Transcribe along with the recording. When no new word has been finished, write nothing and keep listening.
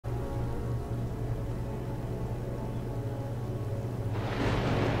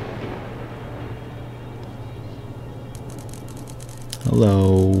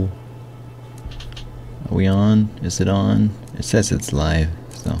Hello. Are we on? Is it on? It says it's live,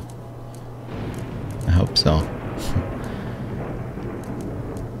 so I hope so.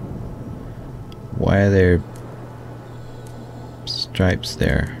 Why are there stripes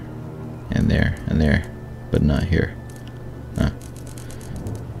there and there and there, but not here?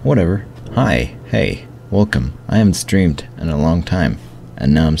 Whatever. Hi. Hey. Welcome. I haven't streamed in a long time,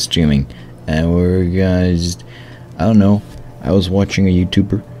 and now I'm streaming, and we're guys. I don't know. I was watching a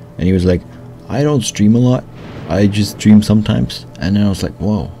YouTuber, and he was like, "I don't stream a lot. I just stream sometimes." And then I was like,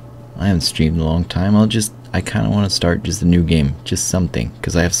 "Whoa, I haven't streamed in a long time. I kind of want to start just a new game, just something,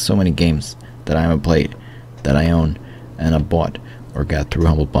 because I have so many games that I haven't played, that I own, and I bought or got through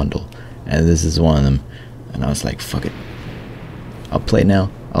Humble Bundle, and this is one of them." And I was like, "Fuck it. I'll play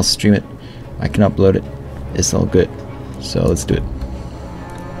now. I'll stream it. I can upload it. It's all good. So let's do it."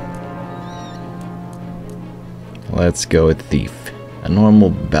 Let's go with Thief. A normal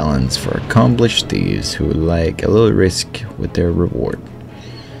balance for accomplished thieves who like a little risk with their reward.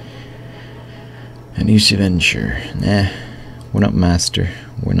 An easy venture. Nah, we're not master.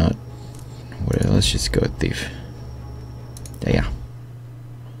 We're not. Whatever. Let's just go with Thief. Yeah.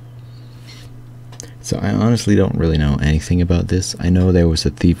 So I honestly don't really know anything about this. I know there was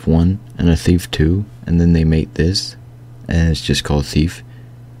a Thief 1 and a Thief 2, and then they made this, and it's just called Thief,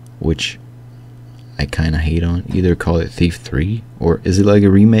 which I kind of hate on. Either call it Thief 3, or is it like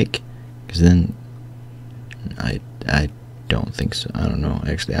a remake? Because then I don't think so. I don't know.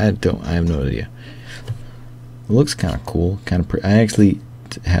 Actually, I have no idea. It looks kind of cool, kind of pretty. I actually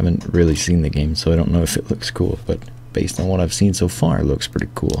haven't really seen the game, so I don't know if it looks cool, but based on what I've seen so far, it looks pretty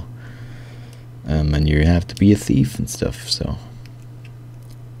cool. And you have to be a thief and stuff, so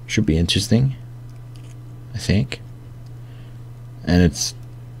should be interesting, I think. And it's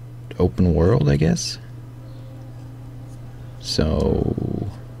open world, I guess. So,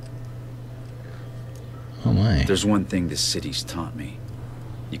 oh my. There's one thing this city's taught me.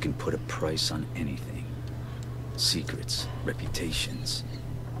 You can put a price on anything. Secrets, reputations,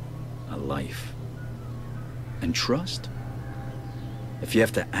 a life, and trust. If you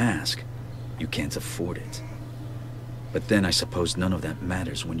have to ask, you can't afford it. But then I suppose none of that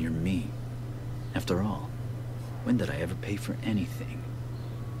matters when you're me. After all, when did I ever pay for anything?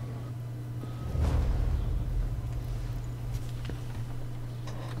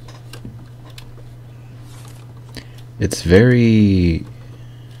 It's very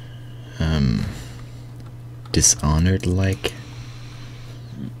Dishonored like.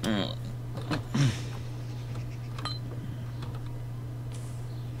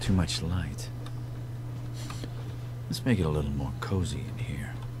 Too much light. Let's make it a little more cozy in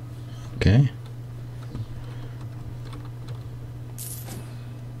here. Okay.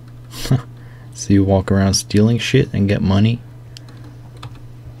 So you walk around stealing shit and get money?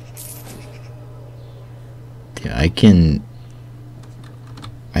 Yeah, I think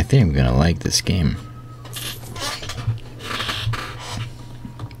I'm gonna like this game.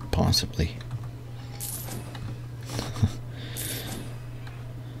 Possibly.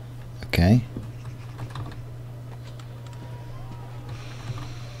 Okay.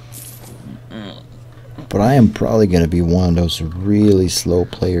 But I am probably gonna be one of those really slow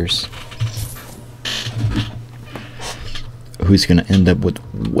players who's gonna end up with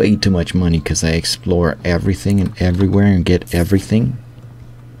way too much money because I explore everything and everywhere and get everything.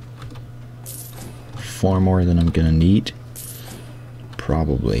 Far more than I'm gonna need.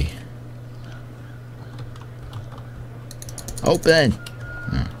 Probably. Open!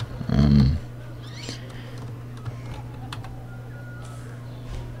 No.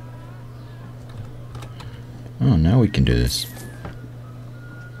 Oh, now we can do this.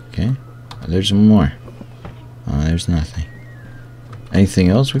 Okay. Oh, there's one more. Oh, there's nothing. Anything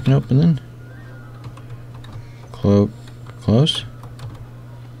else we can open then? Close?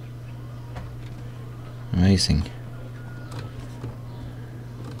 Amazing.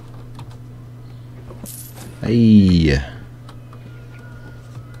 Hey.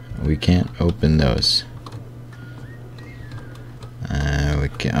 We can't open those. We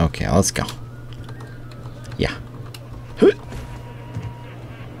can. Okay, let's go. Yeah.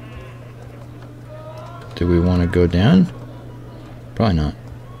 Do we want to go down? Probably not.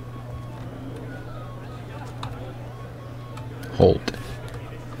 Hold.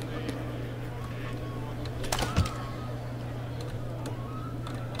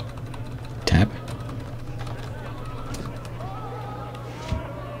 Tap.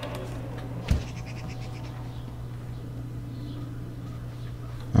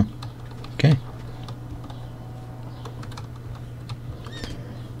 Oh, okay.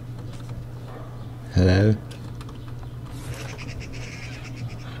 Hello.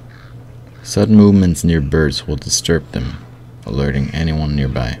 Sudden movements near birds will disturb them, alerting anyone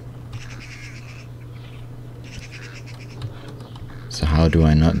nearby. So how do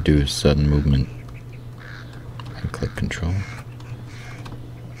I not do sudden movement? And click control.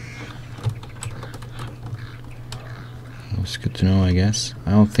 It's good to know, I guess.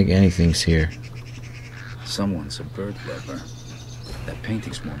 I don't think anything's here. Someone's a bird lover. That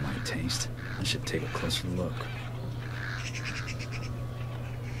painting's more my taste. I should take a closer look.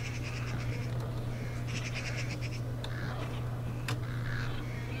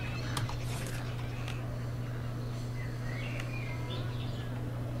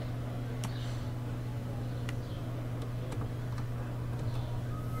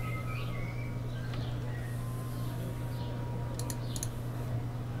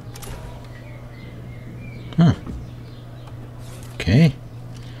 Huh. Okay.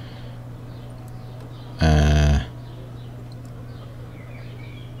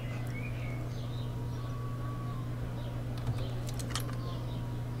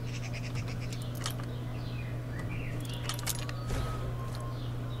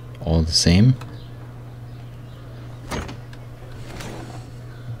 All the same.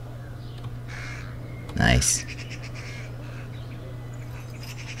 Nice.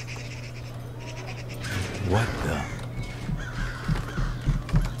 What the?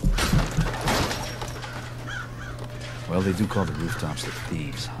 Well, they do call the rooftops the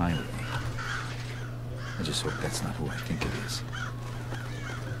Thieves' Highway. I just hope that's not who I think it is.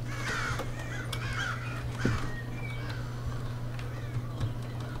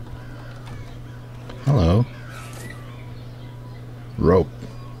 Hello. Rope.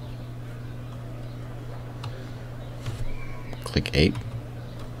 Click 8.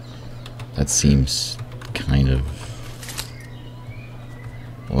 That seems kind of...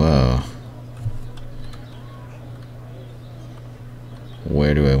 Whoa.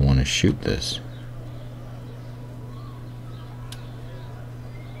 Where do I want to shoot this?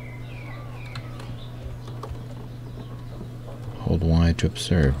 Hold Y to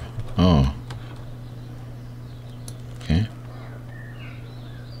observe. Oh. Okay.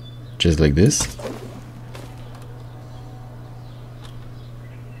 Just like this?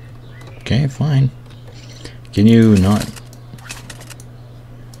 Okay, fine. Can you not?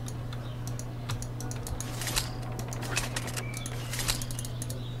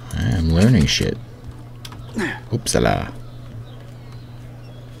 I'm learning shit. Oopsala.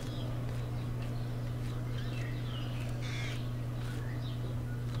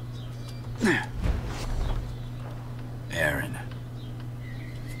 Aaron.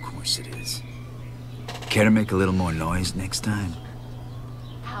 Of course it is. Care to make a little more noise next time?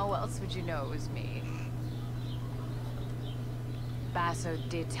 How else would you know it was me? Basso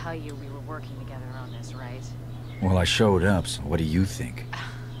did tell you we were working together on this, right? Well, I showed up, so what do you think?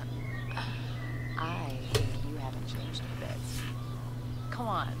 I think you haven't changed a bit. Come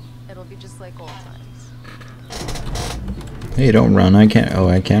on, it'll be just like old times. Hey, don't run. I can't. Oh,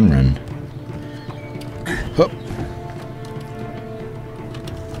 I can run. Hup.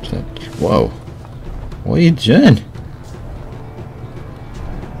 Whoa. What are you doing?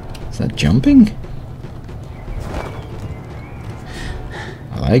 Is that jumping?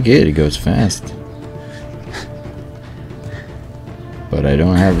 I like it. It goes fast. But I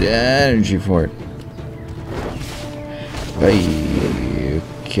don't have the energy for it.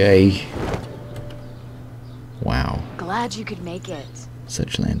 Okay. Wow. Glad you could make it.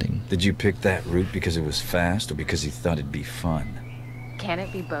 Such landing. Did you pick that route because it was fast or because you thought it'd be fun? Can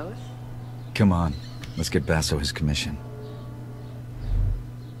it be both? Come on, let's get Basso his commission.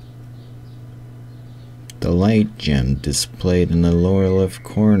 The light gem displayed in the lower left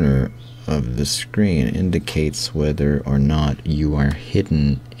corner of the screen indicates whether or not you are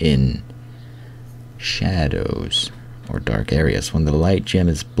hidden in shadows or dark areas. When the light gem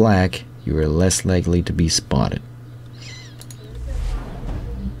is black, you are less likely to be spotted.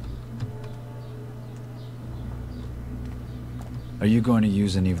 Are you going to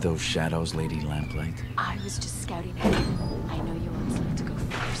use any of those shadows, Lady Lamplight? I was just scouting ahead. I know you want someone to go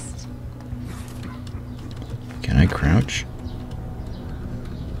first. Can I crouch?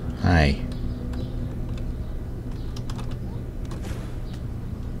 Hi.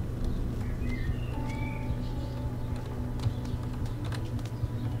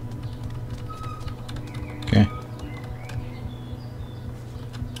 Okay.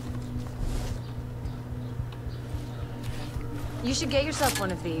 You should get yourself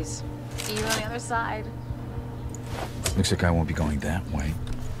one of these. See you on the other side. Looks like I won't be going that way.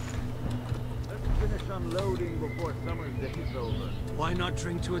 Let's finish unloading before summer's day is over. Why not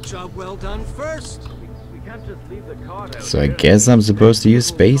drink to a job well done first? We You can't just leave the card out So I here. guess I'm supposed to use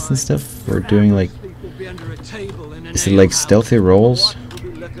space and stuff for doing like... Thief will be under a table in an Is it like alehouse. stealthy rolls? What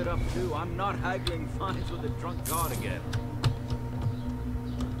will be liquored up too? I'm not haggling fines with a drunk guard again.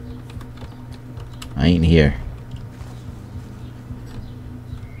 I ain't here.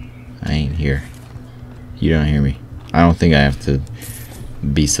 I ain't here. You don't hear me. I don't think I have to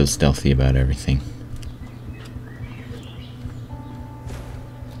be so stealthy about everything.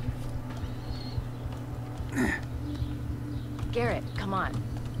 Garrett, come on.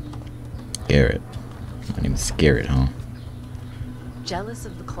 Garrett. My name's Garrett, huh? Jealous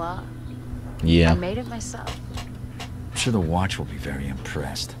of the claw? Yeah. I made it myself. I'm sure the watch will be very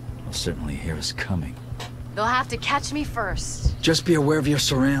impressed. They'll certainly hear us coming. They'll have to catch me first. Just be aware of your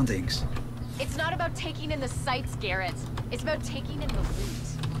surroundings. It's not about taking in the sights, Garrett. It's about taking in the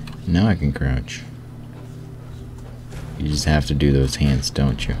loot. Now I can crouch. You just have to do those hands,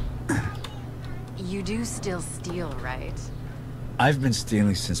 don't you? You do still steal, right? I've been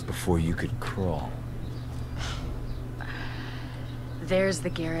stealing since before you could crawl. There's the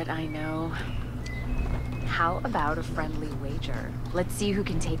Garrett I know. How about a friendly wager? Let's see who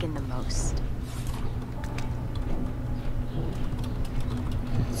can take in the most.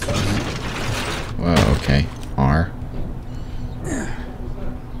 Well, okay. R.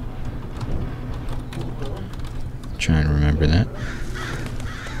 Try and remember that.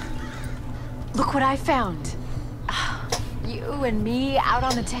 Look what I found. You and me out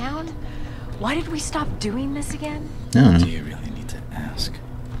on the town? Why did we stop doing this again? No, Do no. you really need to ask?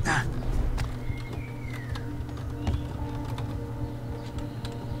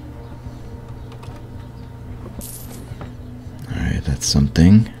 Alright, that's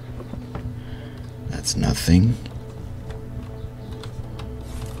something. That's nothing.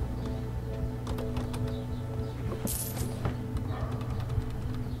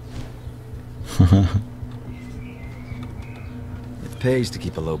 It pays to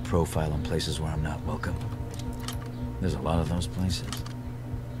keep a low profile in places where I'm not welcome. There's a lot of those places.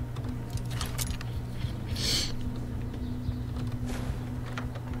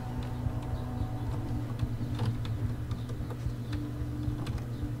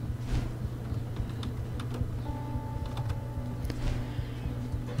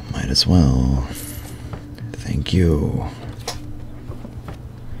 Might as well. Thank you.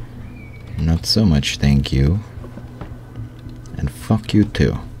 Not so much thank you. And fuck you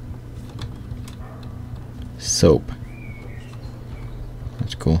too. Soap.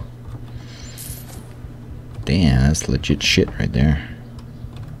 That's cool. Damn, that's legit shit right there.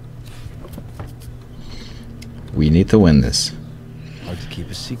 We need to win this. Hard to keep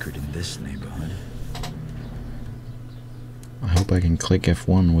a secret in this neighborhood. I hope I can click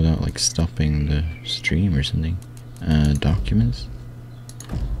F1 without like stopping the stream or something. Documents.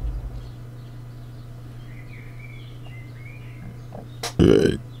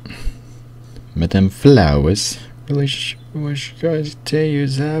 Met them flowers. Relationship was going to tell you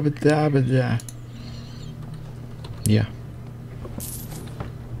zabba. Yeah.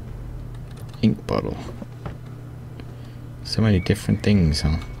 Ink bottle. So many different things,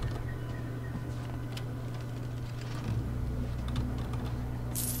 huh?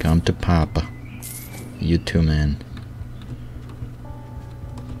 Come to Papa. You too, man.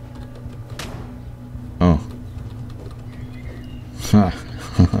 Oh. Ha.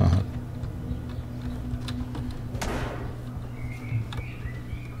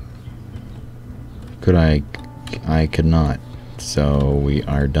 Could I could not. So we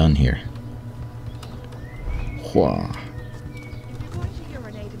are done here. Whoa. If you're going to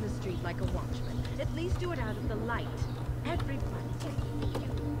urinate in the street like a watchman, at least do it out of the light. Everybody's taking you.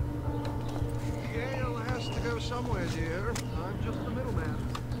 Gale has to go somewhere, dear. I'm just the middleman.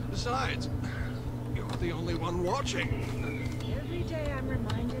 Besides, you're the only one watching. Every day I'm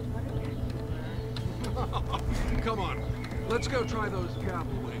reminded what a man you were. Come on, let's go try those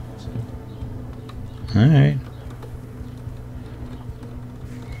gavel wings. Alright.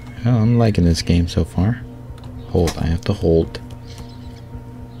 Well, I'm liking this game so far. Hold, I have to hold.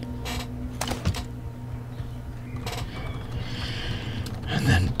 And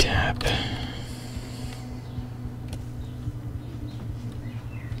then tap.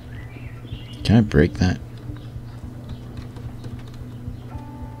 Can I break that?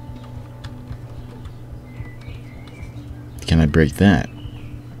 Can I break that?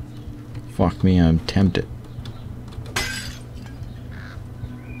 Fuck me, I'm tempted.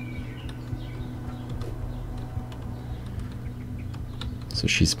 So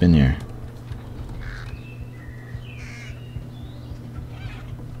she's been here.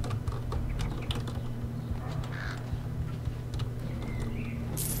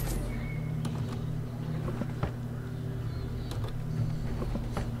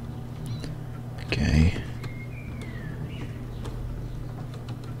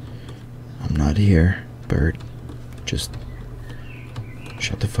 I'm not here, bird. Just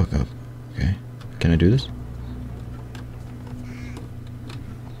shut the fuck up, okay? Can I do this?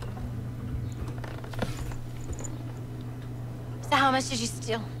 So how much did you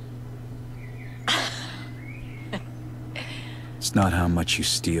steal? It's not how much you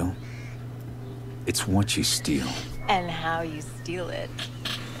steal. It's what you steal. And how you steal it.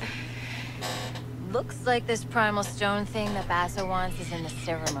 Looks like this primal stone thing that Basso wants is in the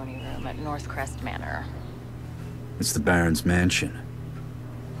ceremony room at Northcrest Manor. It's the Baron's mansion.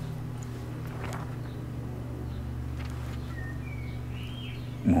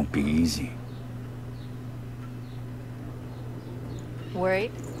 Won't be easy.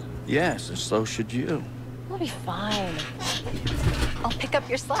 Worried? Yes, and so should you. We'll be fine. I'll pick up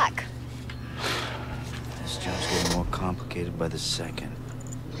your slack. This job's getting more complicated by the second.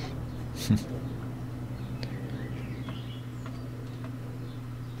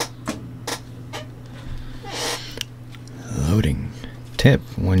 Loading. Tip: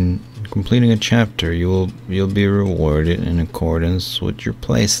 when completing a chapter, you'll be rewarded in accordance with your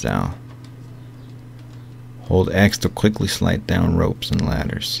playstyle. Hold X to quickly slide down ropes and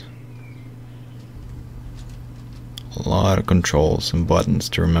ladders. A lot of controls and buttons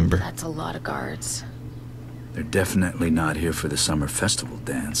to remember. That's a lot of guards. They're definitely not here for the summer festival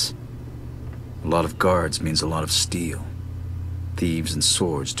dance. A lot of guards means a lot of steel. Thieves and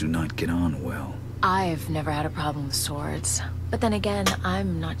swords do not get on well. I've never had a problem with swords. But then again,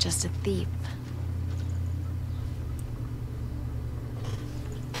 I'm not just a thief.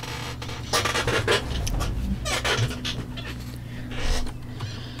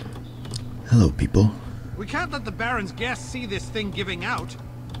 Hello, people. We can't let the Baron's guests see this thing giving out.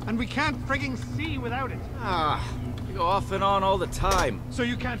 And we can't frigging see without it. Ah, you go off and on all the time. So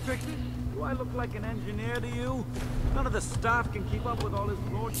you can't fix it? Do I look like an engineer to you? None of the staff can keep up with all his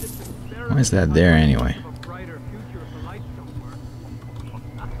lordship's experiments. Why is that there anyway? A brighter future if the lights don't work.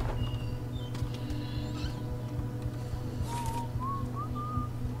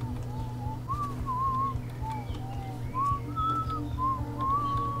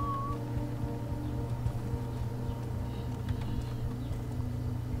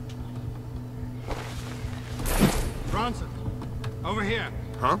 Bronson, over here.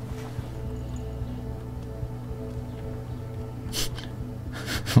 Huh?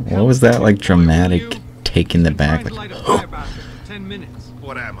 What was that, like, dramatic taking the back? Try and light a fire basket for 10 minutes.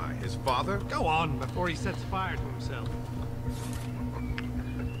 What am I, his father? Go on before he sets fire to himself.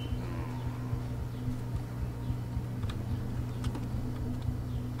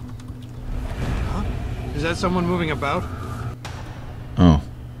 Huh? Is that someone moving about? Oh,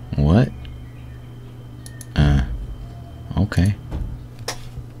 what? Okay.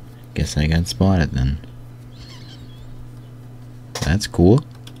 Guess I got spotted then. That's cool.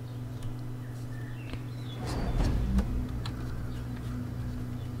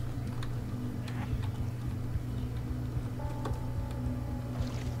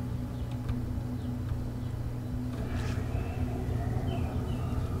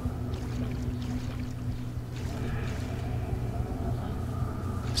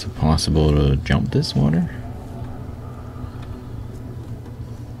 Is it possible to jump this water?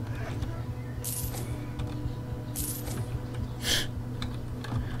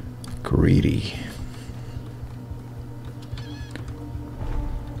 Greedy.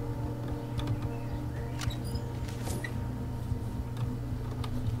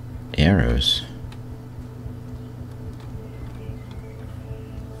 Arrows.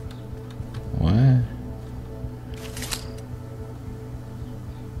 What?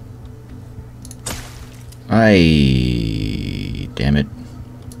 Damn it.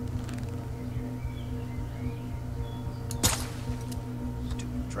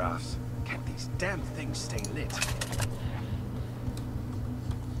 Stupid drafts. Can't these damn things stay lit?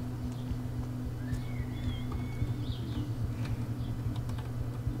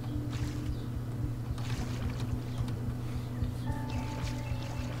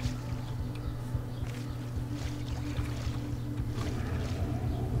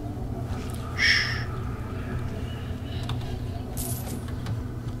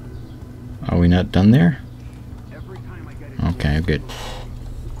 Are we not done there? Okay, good.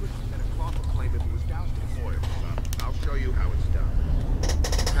 I'll show you how it's done.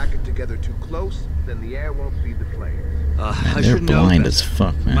 Pack it together too close, then the air won't feed the flames. Man, I they're should know blind better. as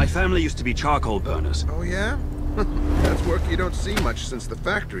fuck, man. My family used to be charcoal burners. Oh yeah? That's work you don't see much since the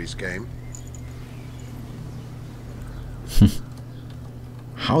factories came.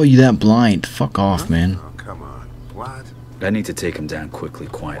 How are you that blind? Fuck off, man. Oh, come on. What? I need to take him down quickly,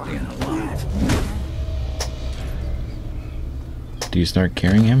 quietly, and alive. Do you start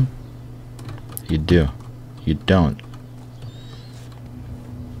carrying him? You do. You don't.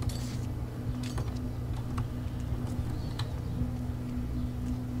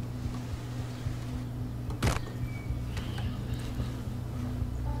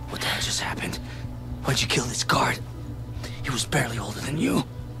 What the hell just happened? Why'd you kill this guard? He was barely older than you.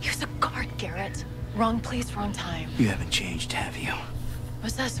 He was a guard, Garrett. Wrong place, wrong time. You haven't changed, have you?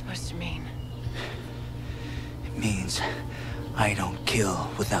 What's that supposed to mean? It means I don't kill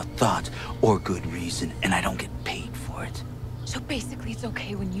without thought or good reason, and I don't get paid for it. So basically it's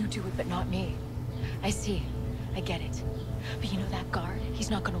okay when you do it, but not me. I see. I get it. But you know that guard? He's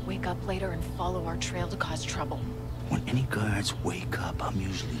not gonna wake up later and follow our trail to cause trouble. When any guards wake up, I'm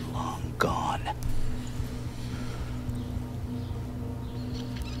usually long gone.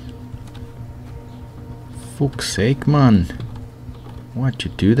 Fuck's sake, man. Why'd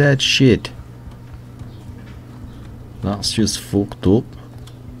you do that shit? That's just fucked up.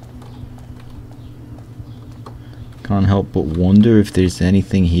 Can't help but wonder if there's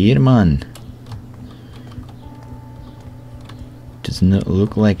anything here, man. Does not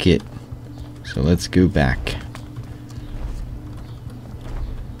look like it. So let's go back.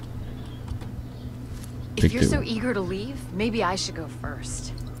 If you're so eager to leave, maybe I should go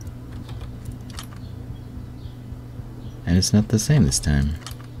first. And it's not the same this time.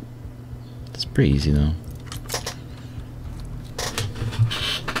 It's pretty easy though.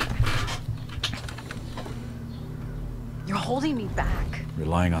 You're holding me back.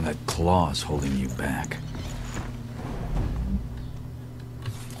 Relying on that claw's holding you back.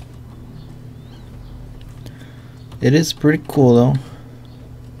 It is pretty cool though.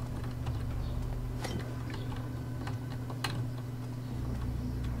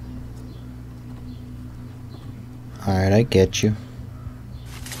 Alright, I get you.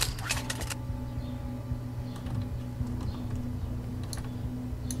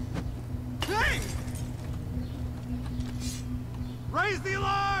 Hey! Raise the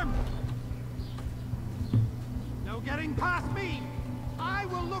alarm! No getting past me! I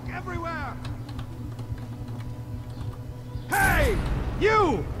will look everywhere! Hey!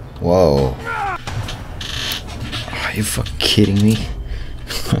 You! Whoa. Are you fucking kidding me?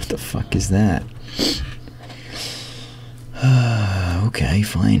 What the fuck is that? Okay,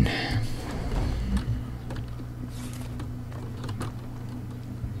 fine.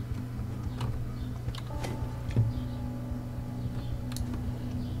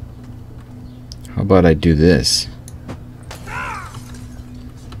 How about I do this?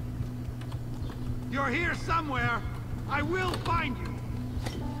 You're here somewhere. I will find you.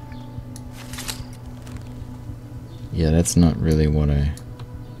 Yeah, that's not really what I...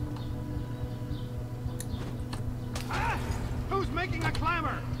 Who's making a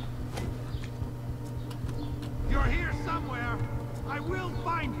clamor? You're here somewhere. I will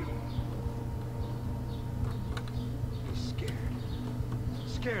find you. He's scared.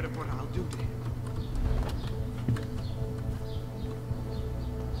 Scared of what I'll do to him.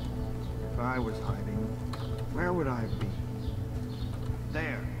 If I was hiding, where would I be?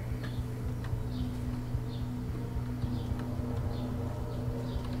 There.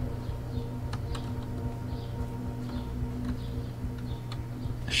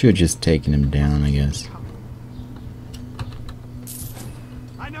 I should have just taken him down, I guess.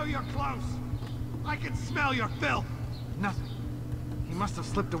 I know you're close. I can smell your filth. Nothing. He must have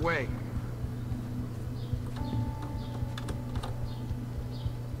slipped away.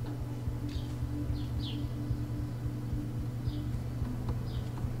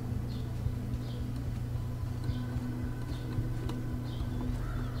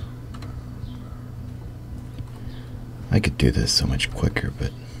 I could do this so much quicker,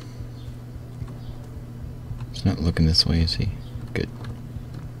 but it's not looking this way, is he? Good.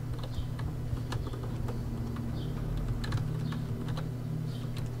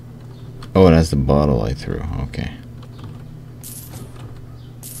 Oh, it has the bottle I threw. Okay.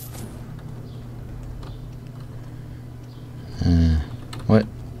 What?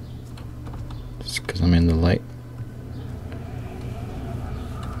 Just because I'm in the light.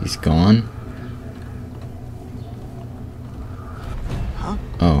 He's gone? Huh?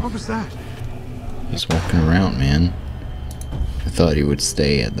 Oh. What was that? He's walking around, man. I thought he would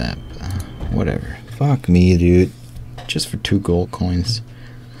stay at that, but whatever. Fuck me, dude. Just for 2 gold coins.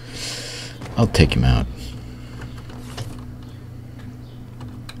 I'll take him out.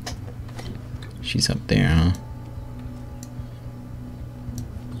 She's up there, huh?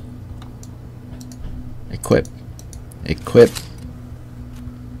 Equip. Equip.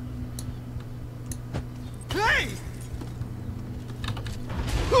 Hey!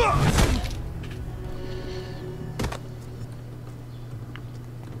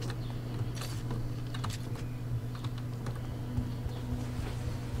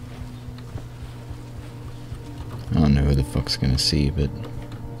 the fuck's gonna see, but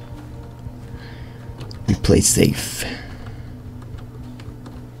we play safe.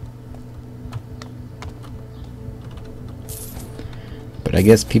 But I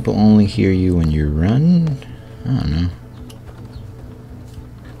guess people only hear you when you run? I don't know.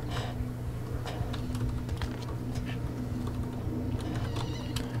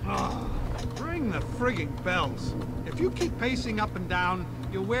 Ring the frigging bells. If you keep pacing up and down,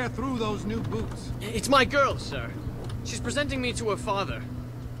 you'll wear through those new boots. It's my girl, sir. She's presenting me to her father.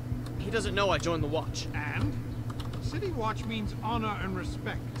 He doesn't know I joined the Watch. And? City Watch means honor and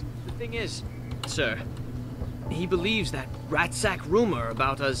respect. The thing is, sir, he believes that rat-sack rumor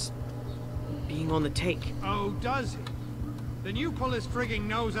about us being on the take. Oh, does he? Then you pull his frigging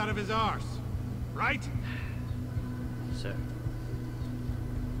nose out of his arse. Right? Sir.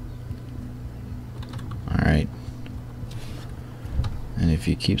 Alright. And if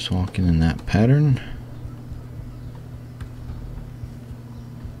he keeps walking in that pattern...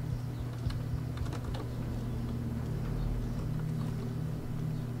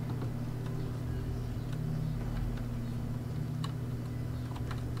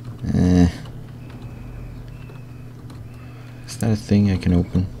 Is that a thing I can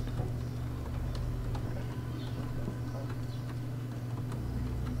open?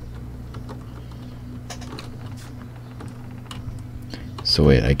 So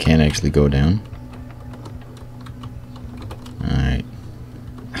wait, I can't actually go down? Alright.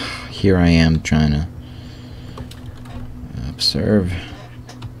 Here I am trying to observe.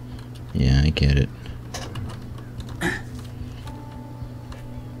 Yeah, I get it.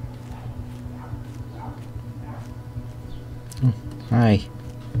 Oh, hi.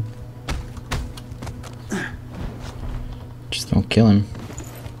 Just don't kill him.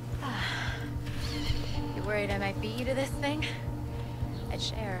 You worried I might beat you to this thing? I'd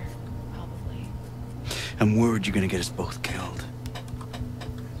share, probably. I'm worried you're gonna get us both killed.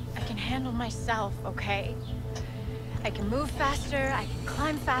 I can handle myself, okay? I can move faster, I can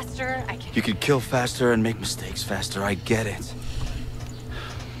climb faster, I can... You could kill faster and make mistakes faster, I get it.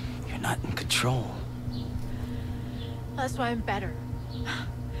 You're not in control. That's why I'm better.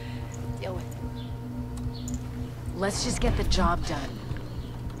 Deal with it. Let's just get the job done.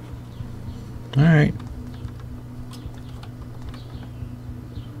 Alright.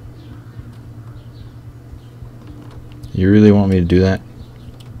 You really want me to do that?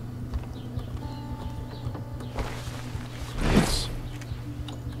 Yes.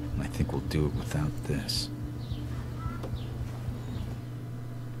 I think we'll do it without this.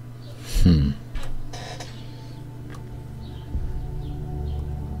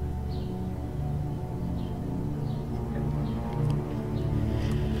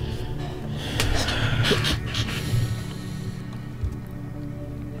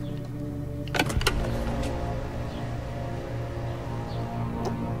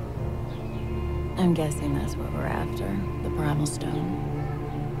 I'm guessing that's what we're after. The primal stone.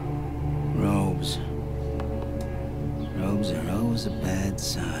 Robes. Robes are always a bad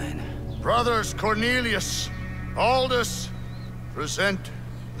sign. Brothers Cornelius, Aldous, present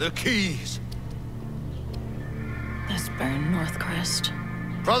the keys. Let's burn Northcrest.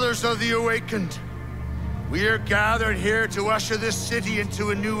 Brothers of the Awakened, we are gathered here to usher this city into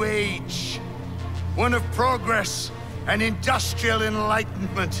a new age. One of progress and industrial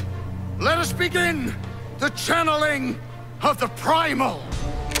enlightenment. Let us begin the channeling of the primal.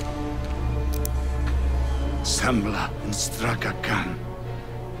 Sembla and Strakakan.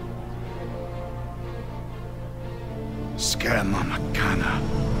 Skamamakana.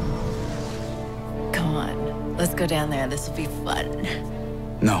 Come on, let's go down there. This will be fun.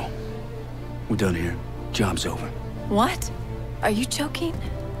 No. We're done here. Job's over. What? Are you joking?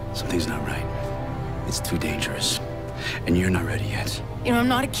 Something's not right. It's too dangerous. And you're not ready yet. You know, I'm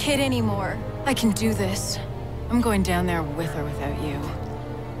not a kid anymore. I can do this. I'm going down there with or without you.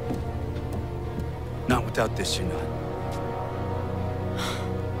 Not without this, you're not.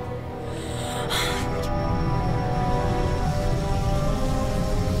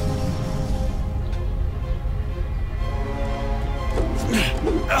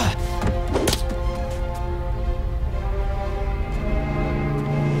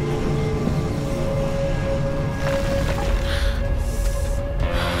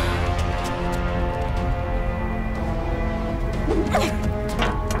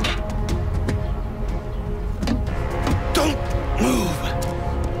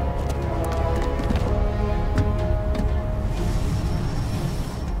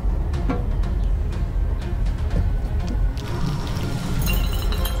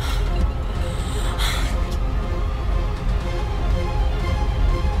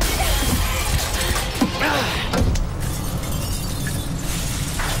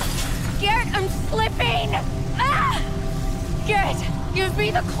 Give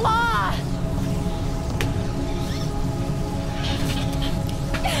me the claw!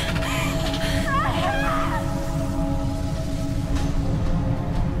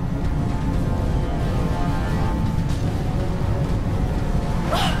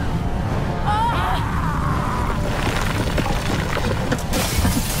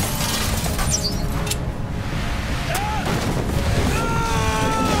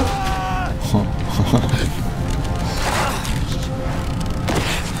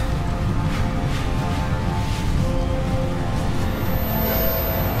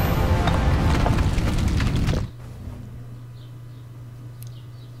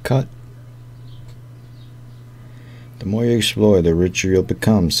 Cut. The more you explore, the richer you'll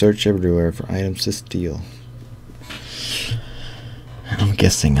become. Search everywhere for items to steal. I'm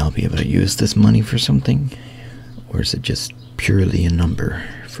guessing I'll be able to use this money for something. Or is it just purely a number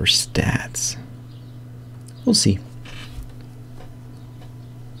for stats? We'll see.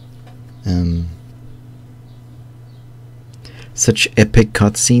 Such epic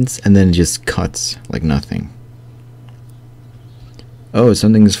cutscenes, and then it just cuts like nothing. Oh,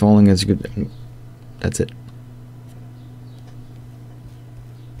 something is falling as good. That's it.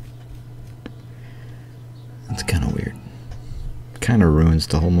 That's kind of weird. Kind of ruins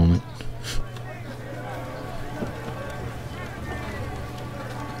the whole moment.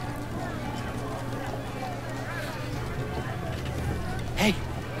 Hey!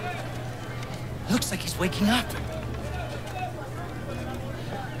 Looks like he's waking up.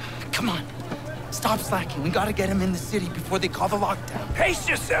 Come on. Stop slacking. We gotta get him in the city before they call the lockdown. Pace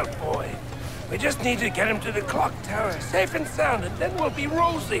yourself, boy. We just need to get him to the clock tower, safe and sound, and then we'll be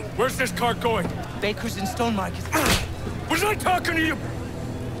rosy. Where's this car going? Baker's in Stone Market. Was I talking to you?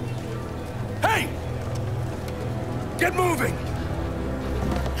 Hey! Get moving!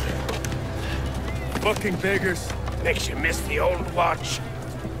 Fucking beggars. Makes you miss the old watch.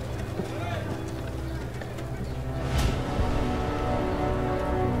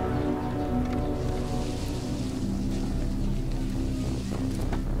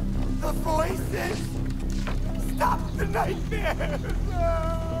 The voices! Stop the nightmares!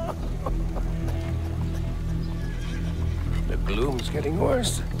 The gloom's getting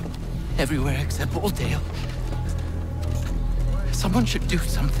worse. Everywhere except Oldale. Someone should do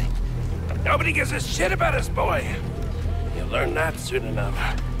something. Nobody gives a shit about us, boy. You'll learn that soon enough.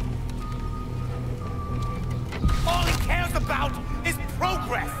 All he cares about is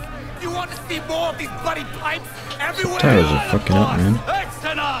progress! You want to see more of these bloody pipes everywhere? Tires are fucking up, man. That's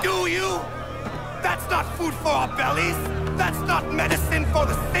enough! Do you? That's not food for our bellies! That's not medicine for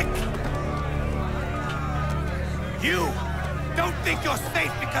the sick! You don't think you're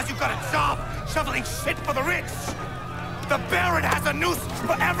safe because you got a job shoveling shit for the rich! The Baron has a noose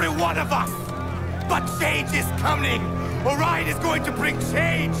for every one of us! But change is coming! Orion is going to bring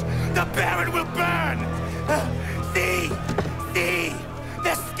change! The Baron will burn! See? See?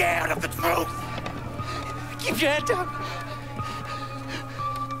 They're scared of the truth! Keep your head down.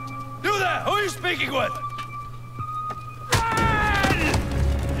 You there! Who are you speaking with?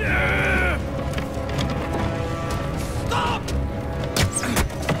 Stop!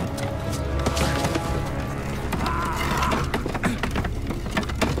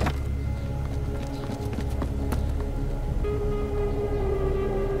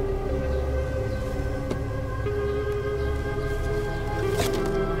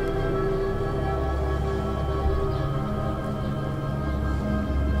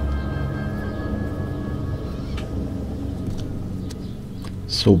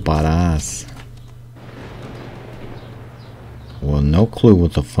 So badass. Well, no clue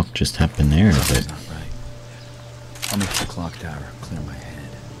what the fuck just happened there, but That's not right. I'll make the clock tower clear my head.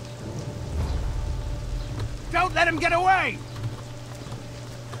 Don't let him get away!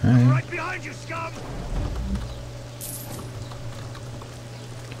 alright. Right behind you, scum!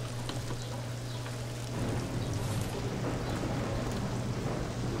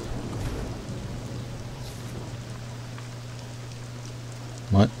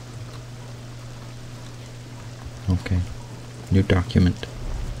 What? Okay. New document.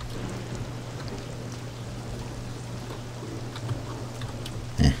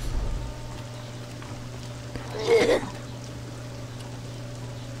 Eh.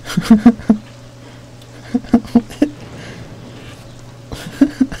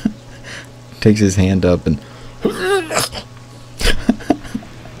 Takes his hand up and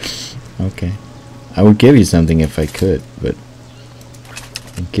okay. I would give you something if I could, but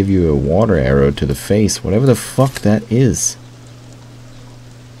I'd give you a water arrow to the face, whatever the fuck that is.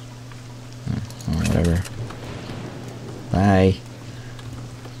 Oh, whatever. Bye.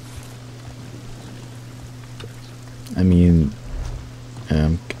 I mean,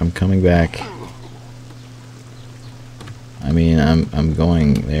 I'm coming back. I mean, I'm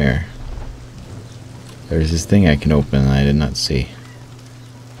going there. There's this thing I can open I did not see.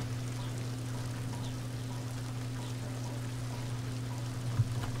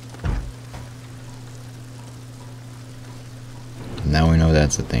 Now we know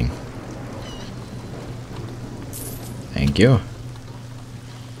that's a thing. Thank you.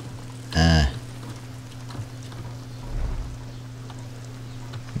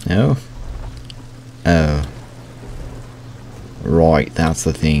 No? Oh. Right, that's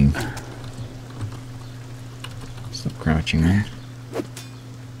the thing. Stop crouching, man.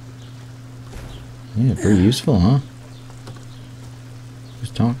 Yeah, pretty useful, huh?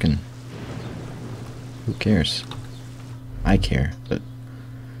 Who's talking? Who cares? I care, but...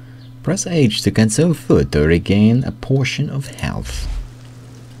 Press H to consume food to regain a portion of health.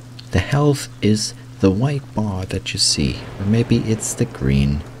 The health is the white bar that you see, or maybe it's the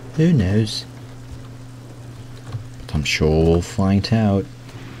green. Who knows? But I'm sure we'll find out.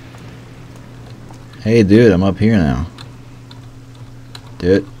 Hey dude, I'm up here now.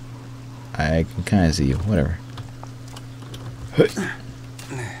 Dude, I can kind of see you, whatever.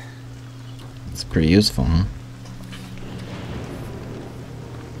 It's pretty useful, huh?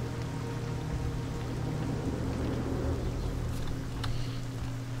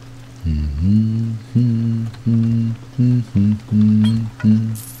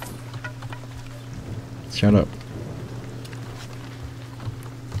 Shut up.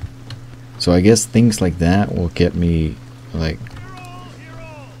 So I guess things like that will get me, like...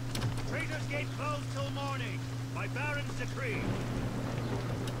 Hero! Traitors Gate closed till morning. By Baron's decree.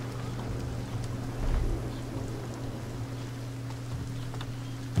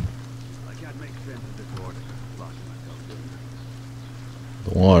 I can't make sense of this order. Lost myself doing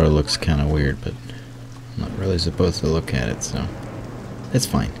The water looks kind of weird, but I'm not really supposed to look at it, so it's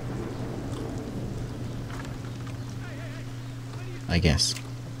fine. I guess.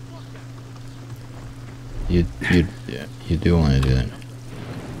 You do want to do that.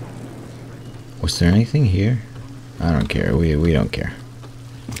 Was there anything here? I don't care. We don't care.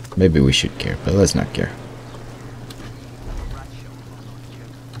 Maybe we should care, but let's not care.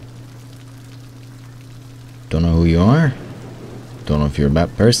 Don't know who you are. Don't know if you're a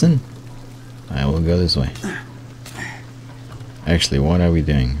bad person. I will go this way. Actually, what are we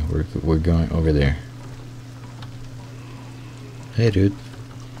doing? We're going over there. Hey, dude.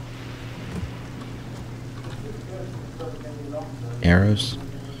 Arrows.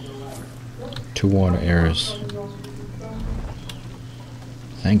 2 water arrows.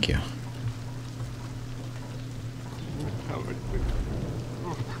 Thank you.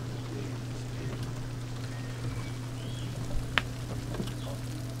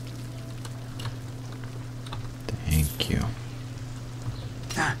 Thank you.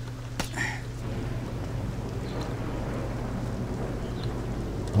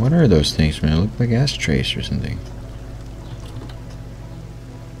 What are those things, man? They look like ashtrays or something.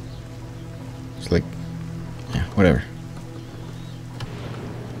 It's like... yeah, whatever.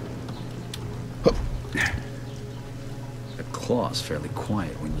 Oh. The claw's fairly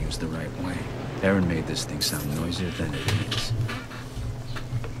quiet when used the right way. Aaron made this thing sound noisier than it is.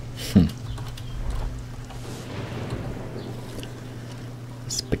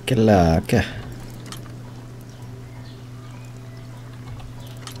 Speculaka.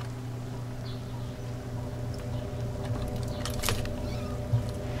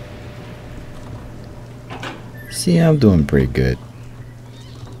 See, I'm doing pretty good.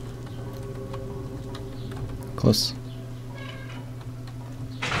 Close.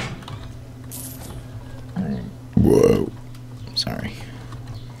 Whoa. Sorry.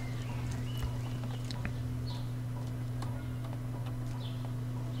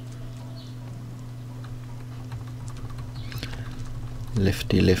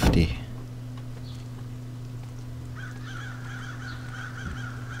 Lifty, lifty.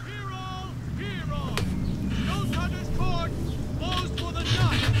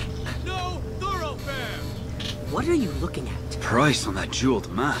 What are you looking at? Price on that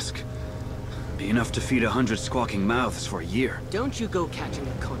jeweled mask. Be enough to feed 100 squawking mouths for a year. Don't you go catching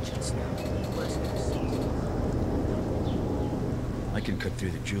a conscience now. I can cut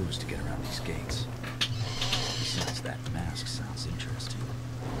through the jewelers to get around these gates. Besides, that mask sounds interesting.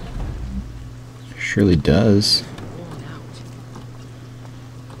 Surely does.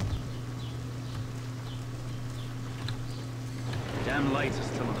 Damn lights are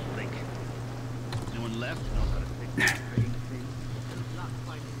still on the blink. No one left knows how to fix this strange thing.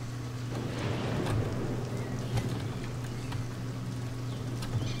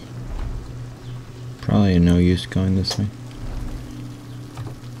 Probably no use going this way.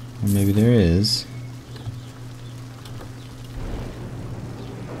 Or maybe there is.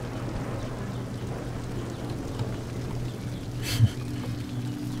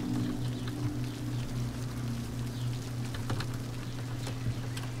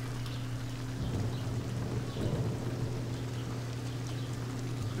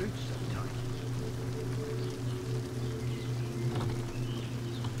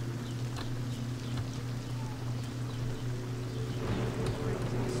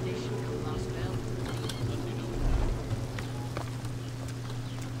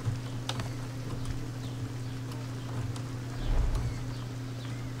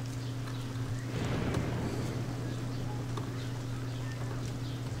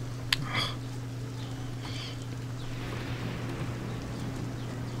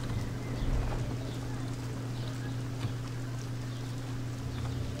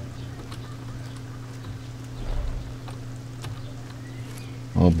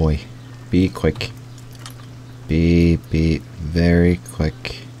 Oh boy. Be quick. Be very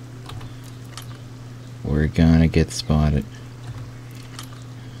quick. We're gonna get spotted.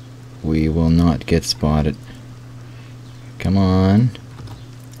 We will not get spotted. Come on.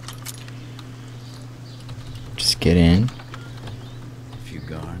 Just get in. A few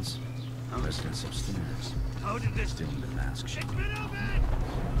guards. Residents upstairs. How did this Still in the mask shop.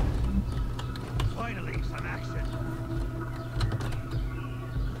 Finally, some action.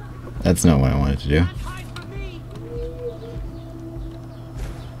 That's not what I wanted to do.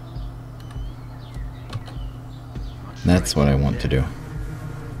 That's what I want to do.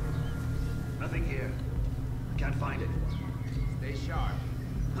 Nothing here. I can't find it. Stay sharp.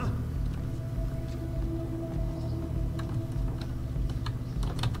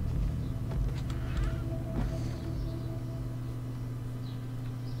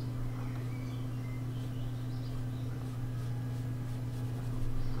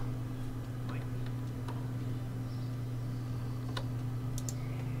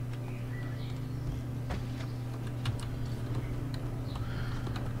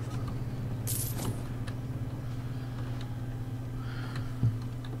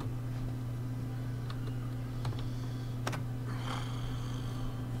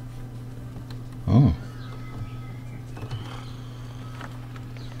 Oh.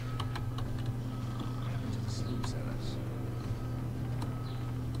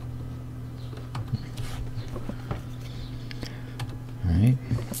 Alright.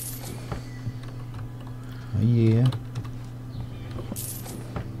 Oh yeah.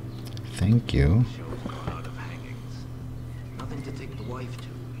 Thank you. Nothing to take the wife to.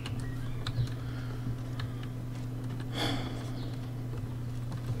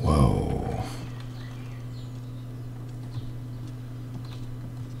 Whoa.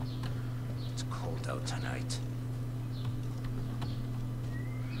 It's cold out tonight.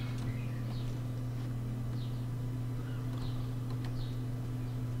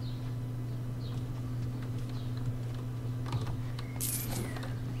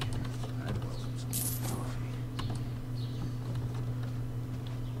 I'd welcome some more coffee.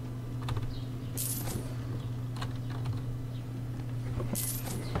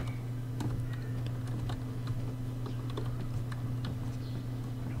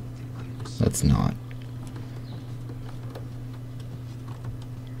 Let's not.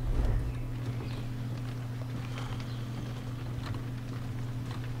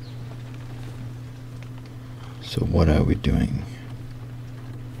 So what are we doing?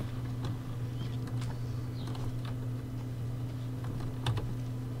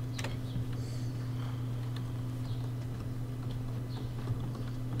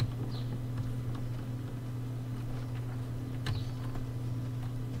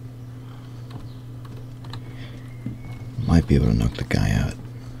 Might be able to knock the guy out.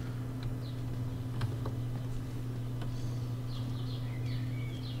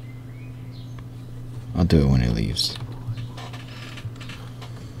 I'll do it when he leaves.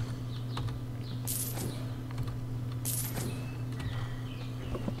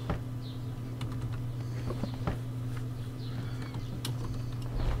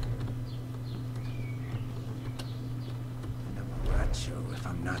 End up a rat show if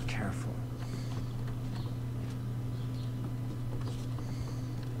I'm not careful.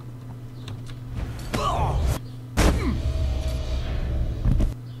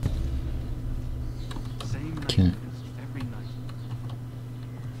 Can Every night.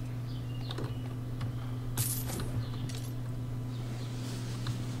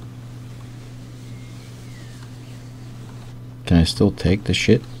 Can I still take the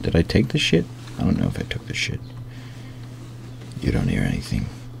shit? Did I take the shit? I don't know if I took the shit. You don't hear anything.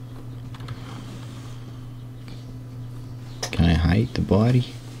 Can I hide the body?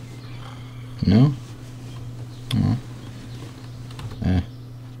 No? Oh.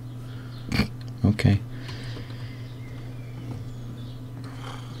 Okay.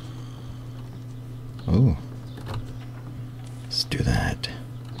 Oh. Let's do that.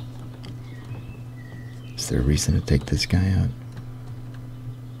 Is there a reason to take this guy out?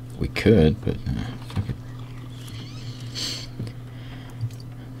 We could, but fuck it.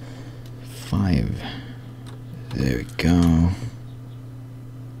 5. There we go.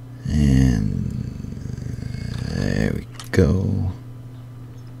 And there we go.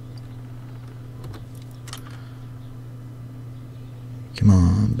 Come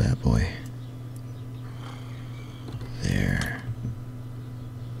on, bad boy. There.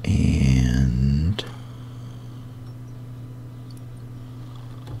 And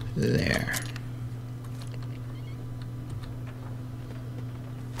there.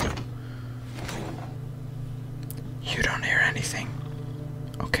 You don't hear anything.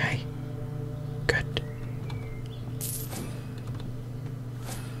 Okay. Good.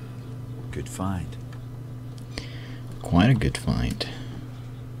 Good find. Quite a good find.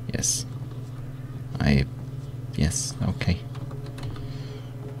 Yes. Yes, okay.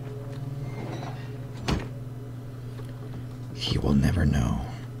 He will never know.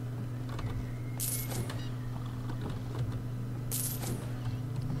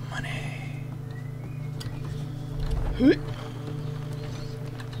 Money.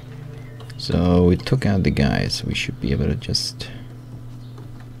 So we took out the guys. We should be able to just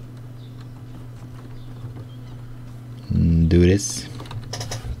do this.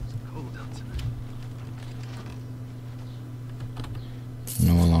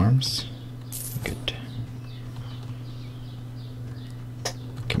 No alarms? Good.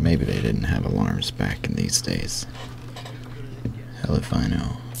 Okay, maybe they didn't have alarms back in these days. Hell if I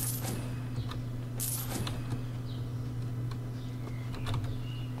know.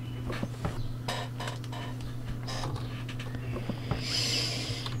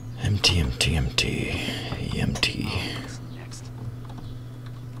 Empty, empty, empty. Empty.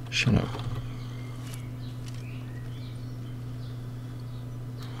 Shut up.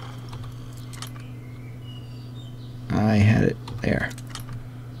 I had it there.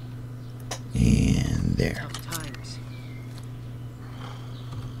 And there.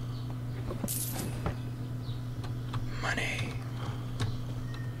 Money.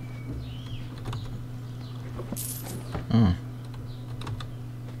 Oh.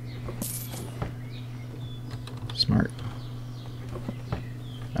 Smart.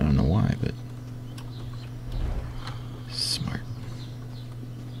 I don't know why, but smart.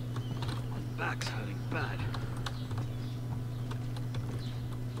 Back's hurting bad.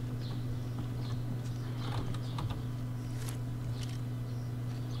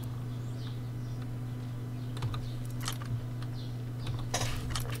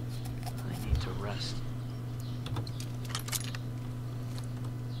 I need to rest.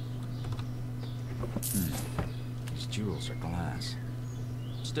 These jewels are glass.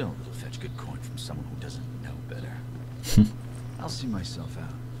 Still, it'll fetch good coin from someone who doesn't know better. I'll see myself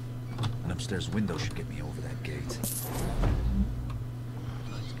out. An upstairs window should get me over that gate.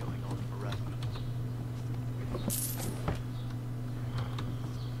 What's going on forever?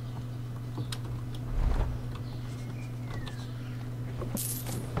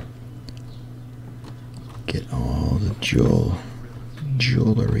 Get all the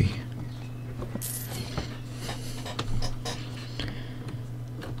jewelry.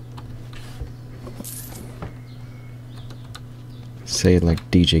 Say it like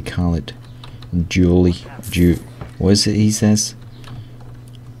DJ Khaled. Julie. What is it he says?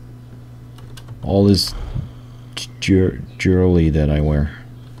 All this jewelry that I wear.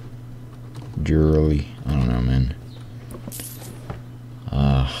 Jewelry. I don't know, man.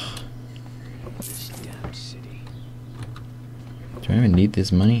 This damn city. Do I even need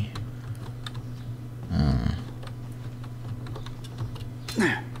this money?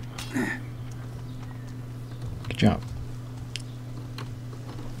 Good job.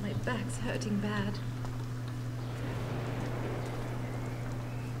 My back's hurting bad.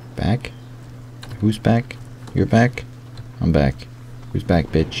 Back? Who's back? You're back? I'm back. Who's back,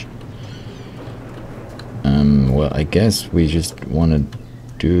 bitch? Well, I guess we just want to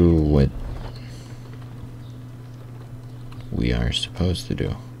do what we are supposed to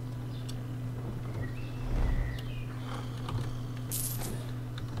do.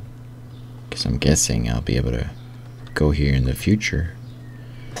 Because I'm guessing I'll be able to go here in the future.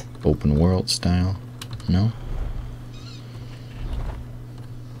 Open world style. No?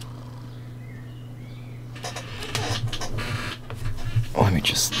 Let me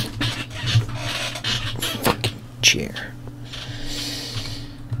just... fucking chair.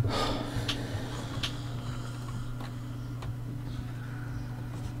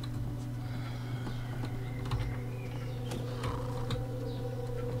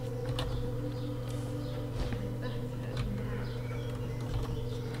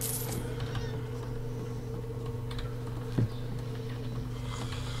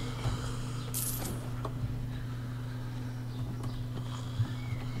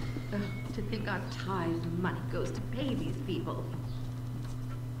 got time. Money goes to pay these people.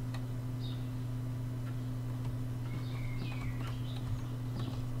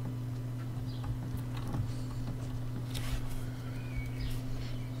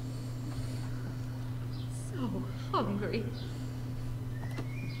 So hungry.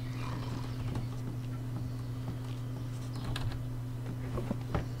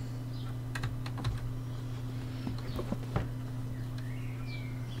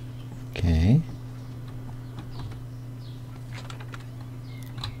 Okay.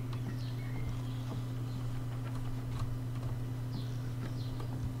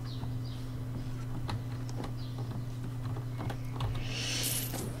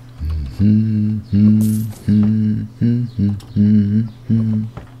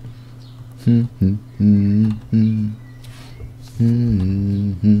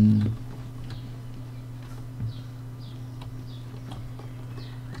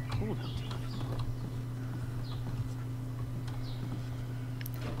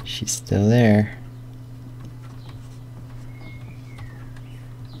 She's still there.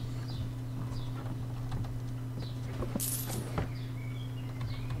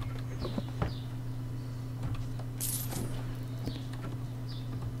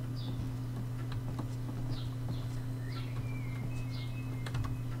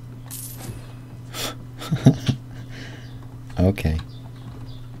 Okay.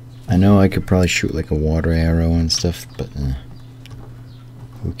 I know I could probably shoot like a water arrow and stuff, but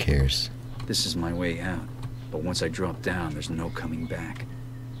who cares? This is my way out, but once I drop down, there's no coming back.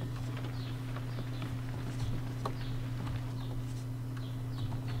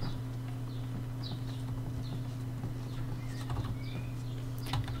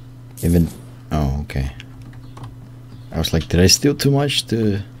 Even... oh, okay. I was like, did I steal too much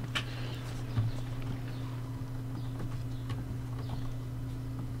to...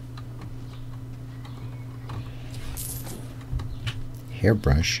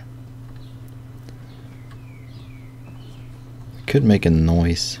 hairbrush. Could make a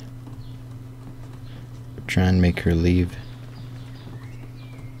noise. Try and make her leave.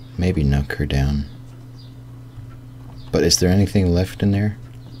 Maybe knock her down. But is there anything left in there?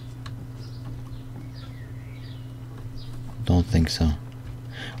 Don't think so.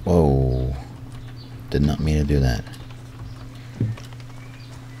 Whoa. Did not mean to do that.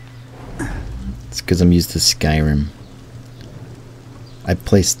 It's because I'm used to Skyrim. I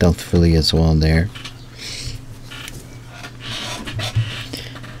play stealthily as well there.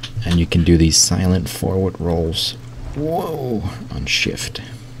 And you can do these silent forward rolls. Whoa! On shift.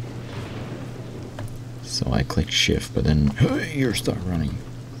 So I click shift, but then you start running.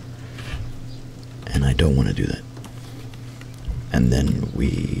 And I don't want to do that. And then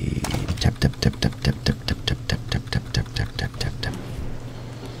we tap tap tap tap tap tap tap tap tap tap tap tap tap tap tap tap.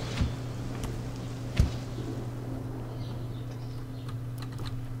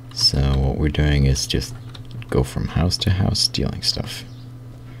 So what we're doing is just go from house to house stealing stuff.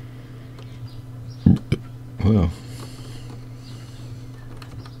 Whoa.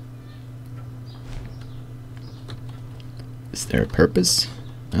 Is there a purpose?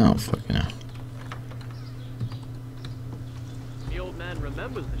 Oh, fucking hell. The old man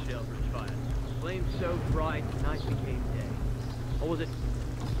remembers the Shellbridge fire. Flames so bright, night became day. Or was it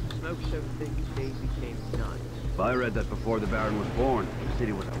smoke so thick, day became night? I read that before the Baron was born, the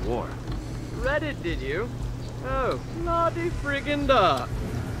city was at war. Read it, did you? Oh, bloody friggin' dark.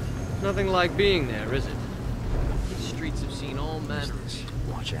 Nothing like being there, is it? These streets have seen all manner of shit.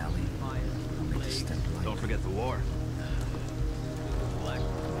 Watch alley. Fire, plague. Don't forget the war. Black,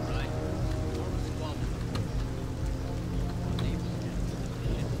 right?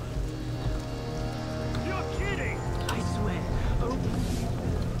 You're kidding! I swear. Oh.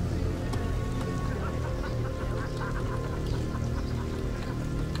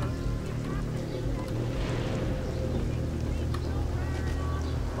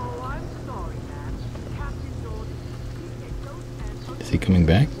 Is he coming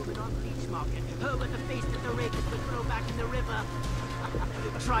back?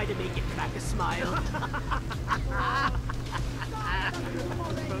 Try to make it crack a smile.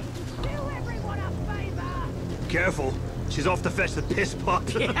 Careful, she's off to fetch the piss pot.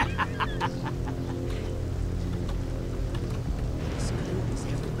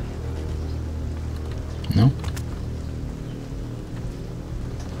 No?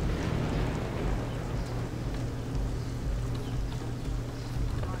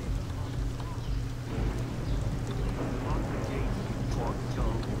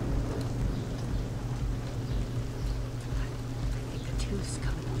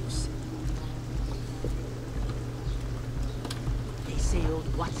 They say old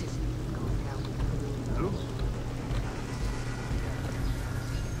what's his name gone down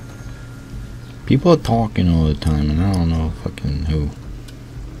People are talking all the time, and I don't know fucking who.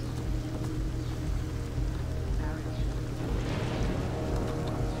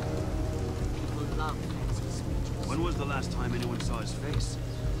 When was the last time anyone saw his face?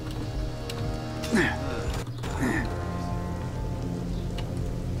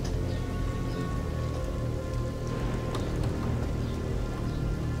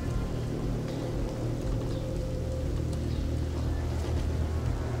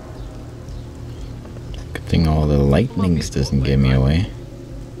 Good thing all the lightnings doesn't get me away.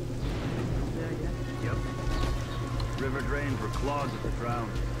 Yep. River drains were clogged at the drown.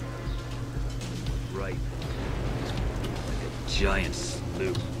 Right. Like a giant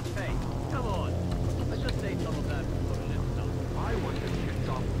sloop. Hey, come on. I just ate some of that bullshit stuff. I want this shit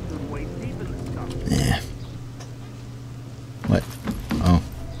off some way deep in the stuff. Yeah. What? Oh.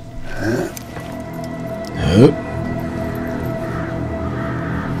 Oh.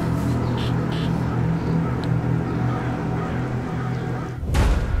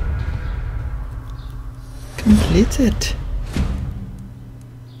 Completed.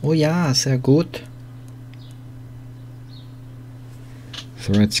 Oh ja, sehr gut.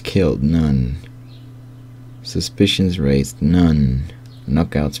 Threats killed, none. Suspicions raised, none.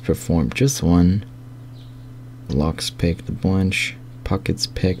 Knockouts performed, just one. Locks picked a bunch. Pockets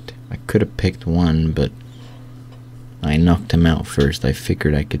picked. I could have picked one, but I knocked him out first. I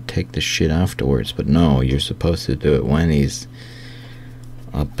figured I could take the shit afterwards, but no, you're supposed to do it when he's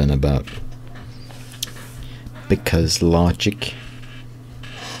up and about. Because logic.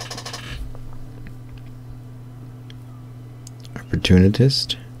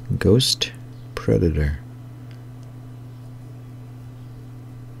 Opportunist, ghost, predator.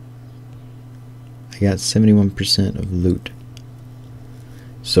 I got 71% of loot.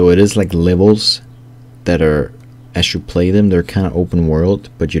 So it is like levels that are, as you play them, they're kind of open world,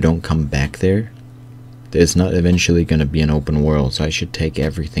 but you don't come back there. It's not eventually going to be an open world, so I should take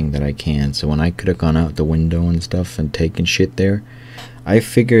everything that I can. So when I could have gone out the window and stuff and taken shit there, I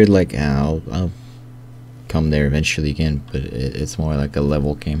figured like, I'll come there eventually again, but it's more like a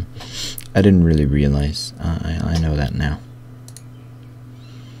level game. I didn't really realize. I know that now.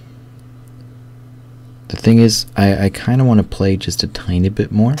 The thing is, I kind of want to play just a tiny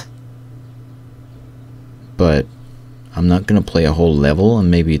bit more, but I'm not gonna play a whole level,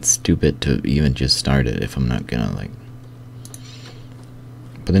 and maybe it's stupid to even just start it if I'm not gonna like.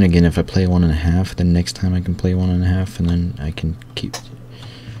 But then again, if I play 1.5, then next time I can play 1.5, and then I can keep.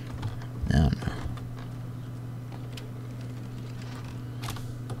 I don't know.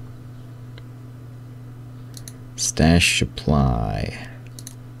 Stash supply.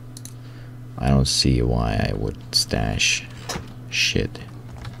 I don't see why I would stash shit.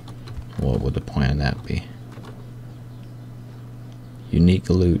 What would the point of that be? Unique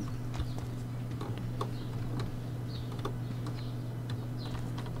loot.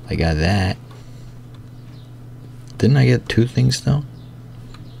 I got that. Didn't I get 2 things though?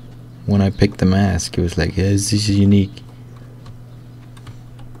 When I picked the mask, it was like, yeah, this is unique.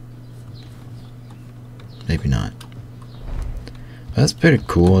 Maybe not. But that's pretty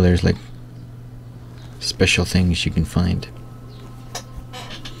cool. There's like special things you can find.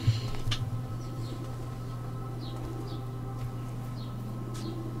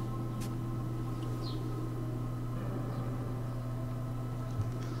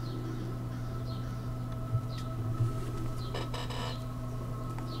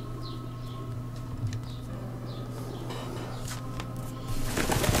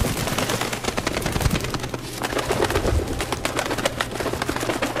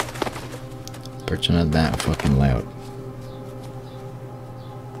 Birds are not that fucking loud.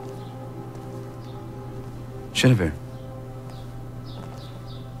 Jennifer.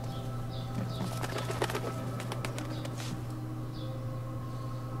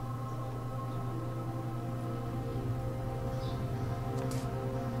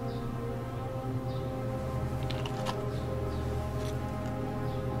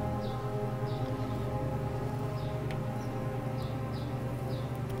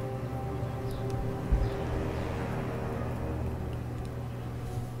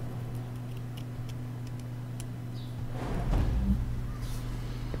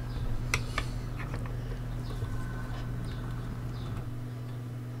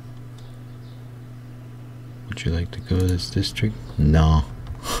 Would you like to go to this district? No.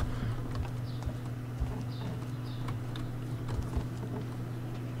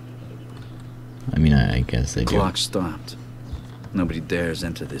 I mean, I guess they do. The clock stopped. Nobody dares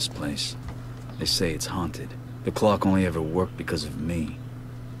enter this place. They say it's haunted. The clock only ever worked because of me.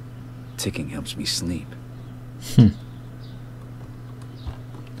 Ticking helps me sleep.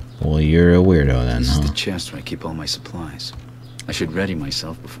 Well, you're a weirdo then, This is huh? the chest where I keep all my supplies. I should ready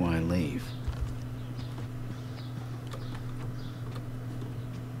myself before I leave.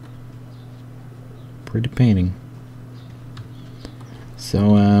 Pretty painting.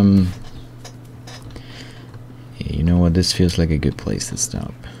 So, yeah, you know what? This feels like a good place to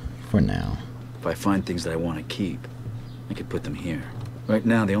stop. For now. If I find things that I want to keep, I could put them here. Right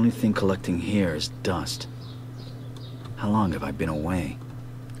now, the only thing collecting here is dust. How long have I been away?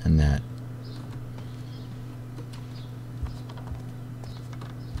 And that.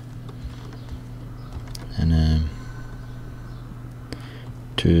 And,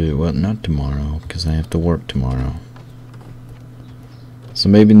 well, not tomorrow, because I have to work tomorrow. So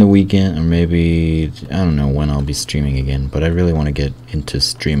maybe in the weekend, or maybe, I don't know when I'll be streaming again, but I really want to get into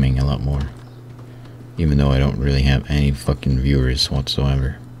streaming a lot more. Even though I don't really have any fucking viewers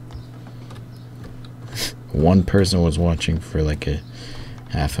whatsoever. One person was watching for like a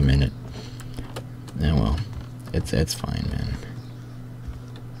half a minute. Yeah, well, it's fine, man.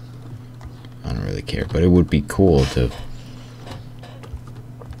 I don't really care, but it would be cool to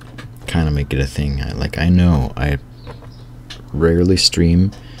kind of make it a thing. I know I rarely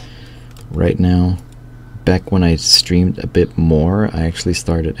stream right now. Back when I streamed a bit more, I actually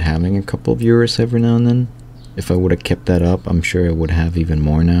started having a couple of viewers every now and then. If I would have kept that up, I'm sure I would have even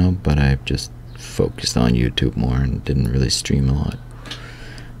more now, but I've just focused on YouTube more and didn't really stream a lot.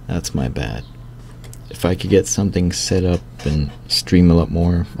 That's my bad. If I could get something set up and stream a lot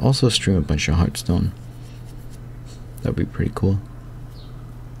more, also stream a bunch of Hearthstone, that'd be pretty cool.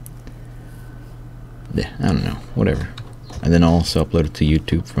 Yeah, I don't know, whatever. And then I'll also upload it to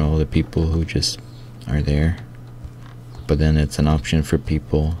YouTube for all the people who just are there. But then it's an option for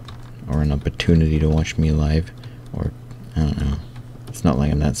people, or an opportunity to watch me live, or I don't know. It's not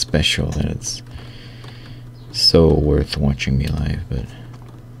like I'm that special that it's so worth watching me live, but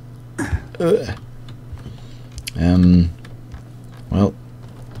well,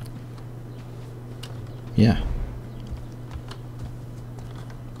 yeah.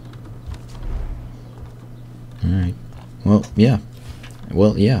 Alright. Well, yeah.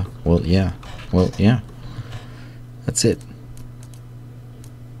 Well, yeah. Well, yeah. Well, yeah. That's it.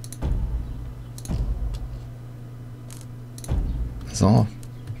 That's all.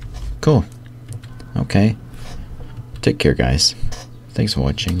 Cool. Okay. Take care, guys. Thanks for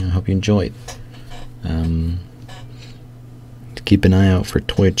watching. I hope you enjoyed. Keep an eye out for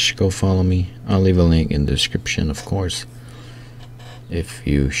Twitch. Go follow me. I'll leave a link in the description, of course, if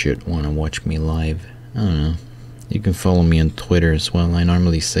you should want to watch me live. I don't know. You can follow me on Twitter as well. I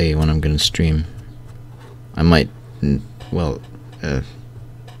normally say when I'm gonna stream. I might, well,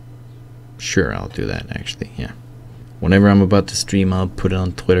 sure, I'll do that actually, yeah. Whenever I'm about to stream, I'll put it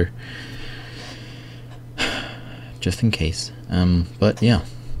on Twitter. Just in case. But yeah.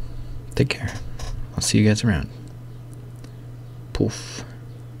 Take care. I'll see you guys around. Poof.